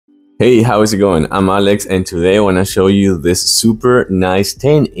Hey, how is it going? I'm Alex, and today I want to show you this super nice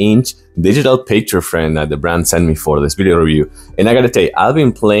 10-inch digital picture frame that the brand sent me for this video review. And I gotta tell you, I've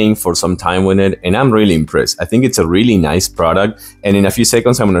been playing for some time with it and I'm really impressed. I think it's a really nice product, and in a few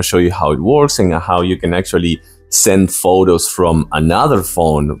seconds I'm going to show you how it works and how you can actually send photos from another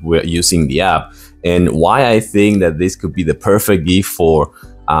phone using the app, and why I think that this could be the perfect gift for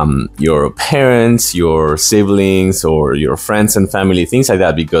your parents, your siblings, or your friends and family, things like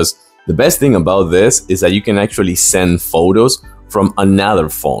that. Because the best thing about this is that you can actually send photos from another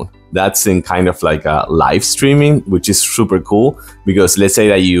phone. That's in kind of like a live streaming, which is super cool, because let's say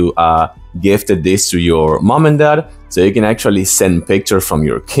that you gifted this to your mom and dad, so you can actually send pictures from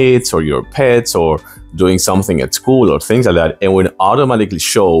your kids or your pets or doing something at school or things like that, and would automatically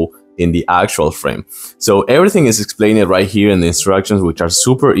show in the actual frame. So everything is explained right here in the instructions, which are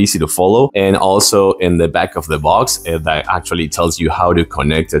super easy to follow, and also in the back of the box that actually tells you how to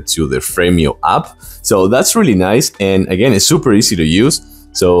connect it to the Frameo app. So that's really nice, and again, it's super easy to use.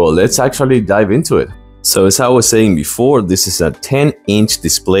 So let's actually dive into it. So as I was saying before, this is a 10-inch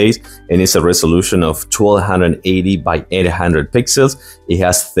display and it's a resolution of 1280 by 800 pixels. It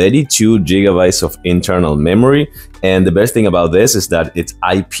has 32 gigabytes of internal memory. And the best thing about this is that it's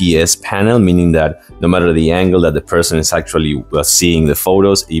IPS panel, meaning that no matter the angle that the person is actually seeing the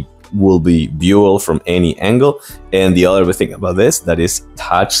photos, it will be viewable from any angle. And the other thing about this, that is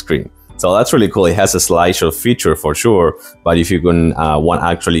touchscreen. So that's really cool. It has a slideshow feature for sure, but if you can want to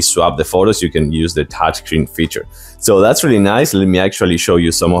actually swap the photos, you can use the touchscreen feature. So that's really nice. Let me actually show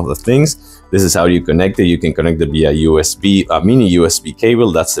you some of the things. This is how you connect it. You can connect it via USB, mini USB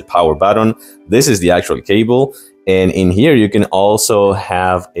cable. That's the power button. This is the actual cable. And in here, you can also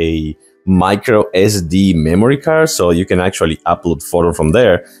have a micro SD memory card, so you can actually upload photo from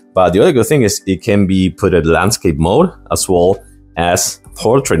there. But the other good thing is it can be put in landscape mode as well as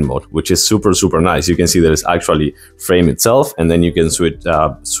portrait mode, which is super nice. You can see that it's actually frame itself, and then you can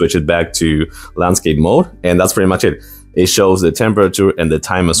switch it back to landscape mode, and that's pretty much it. It shows the temperature and the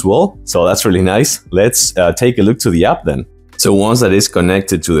time as well, so that's really nice. Let's take a look to the app then. So once that is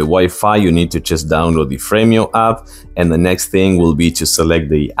connected to the Wi-Fi, you need to just download the Frameo app, and the next thing will be to select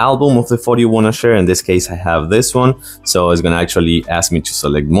the album of the photo you want to share. In this case, I have this one, so it's going to actually ask me to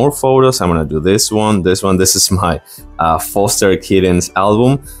select more photos. I'm going to do this one. This is my foster kittens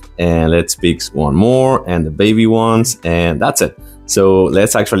album, and let's pick one more and the baby ones, and that's it. So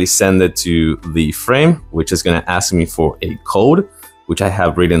let's actually send it to the frame, which is going to ask me for a code, which I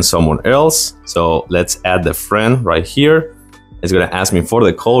have written somewhere else. So let's add the friend right here. It's going to ask me for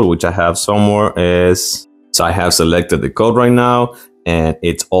the code, which I have somewhere is, so I have selected the code right now, and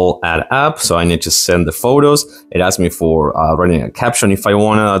it's all add app. So I need to send the photos. It asks me for writing a caption. If I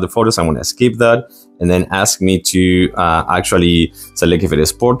want the photos, I'm going to skip that, and then ask me to actually select if it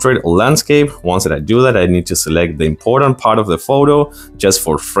is portrait or landscape. Once that I do that, I need to select the important part of the photo just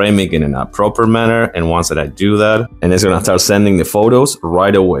for framing it in a proper manner. And once that I do that, and it's going to start sending the photos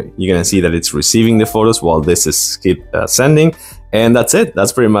right away. You're going to see that it's receiving the photos while this is skip sending. And that's it.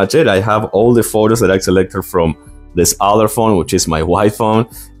 That's pretty much it. I have all the photos that I selected from this other phone, which is my Wi-Fi phone,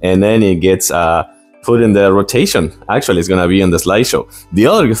 and then it gets put in the rotation. Actually, it's gonna be in the slideshow. The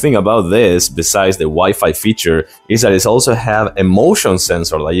other thing about this, besides the Wi-Fi feature, is that it also have a motion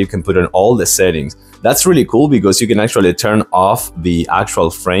sensor that you can put in all the settings. That's really cool because you can actually turn off the actual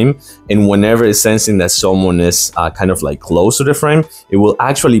frame, and whenever it's sensing that someone is kind of like close to the frame, it will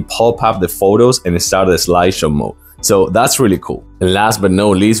actually pop up the photos and start the slideshow mode. So that's really cool. And last but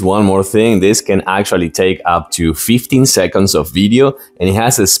not least, one more thing, this can actually take up to 15 seconds of video, and it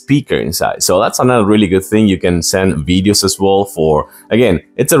has a speaker inside. So that's another really good thing. You can send videos as well for, again,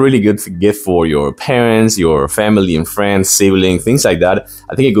 it's a really good gift for your parents, your family and friends, siblings, things like that.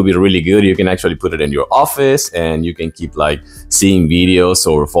 I think it could be really good. You can actually put it in your office and you can keep like seeing videos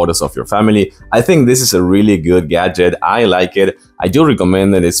or photos of your family. I think this is a really good gadget. I like it. I do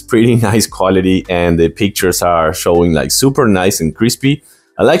recommend it. It's pretty nice quality, and the pictures are showing like super nice and crispy.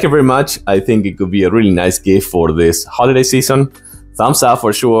 I like it very much. I think it could be a really nice gift for this holiday season. Thumbs up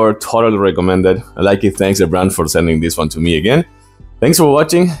for sure. Totally recommend it. I like it. Thanks the brand for sending this one to me again. Thanks for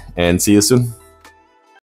watching, and see you soon.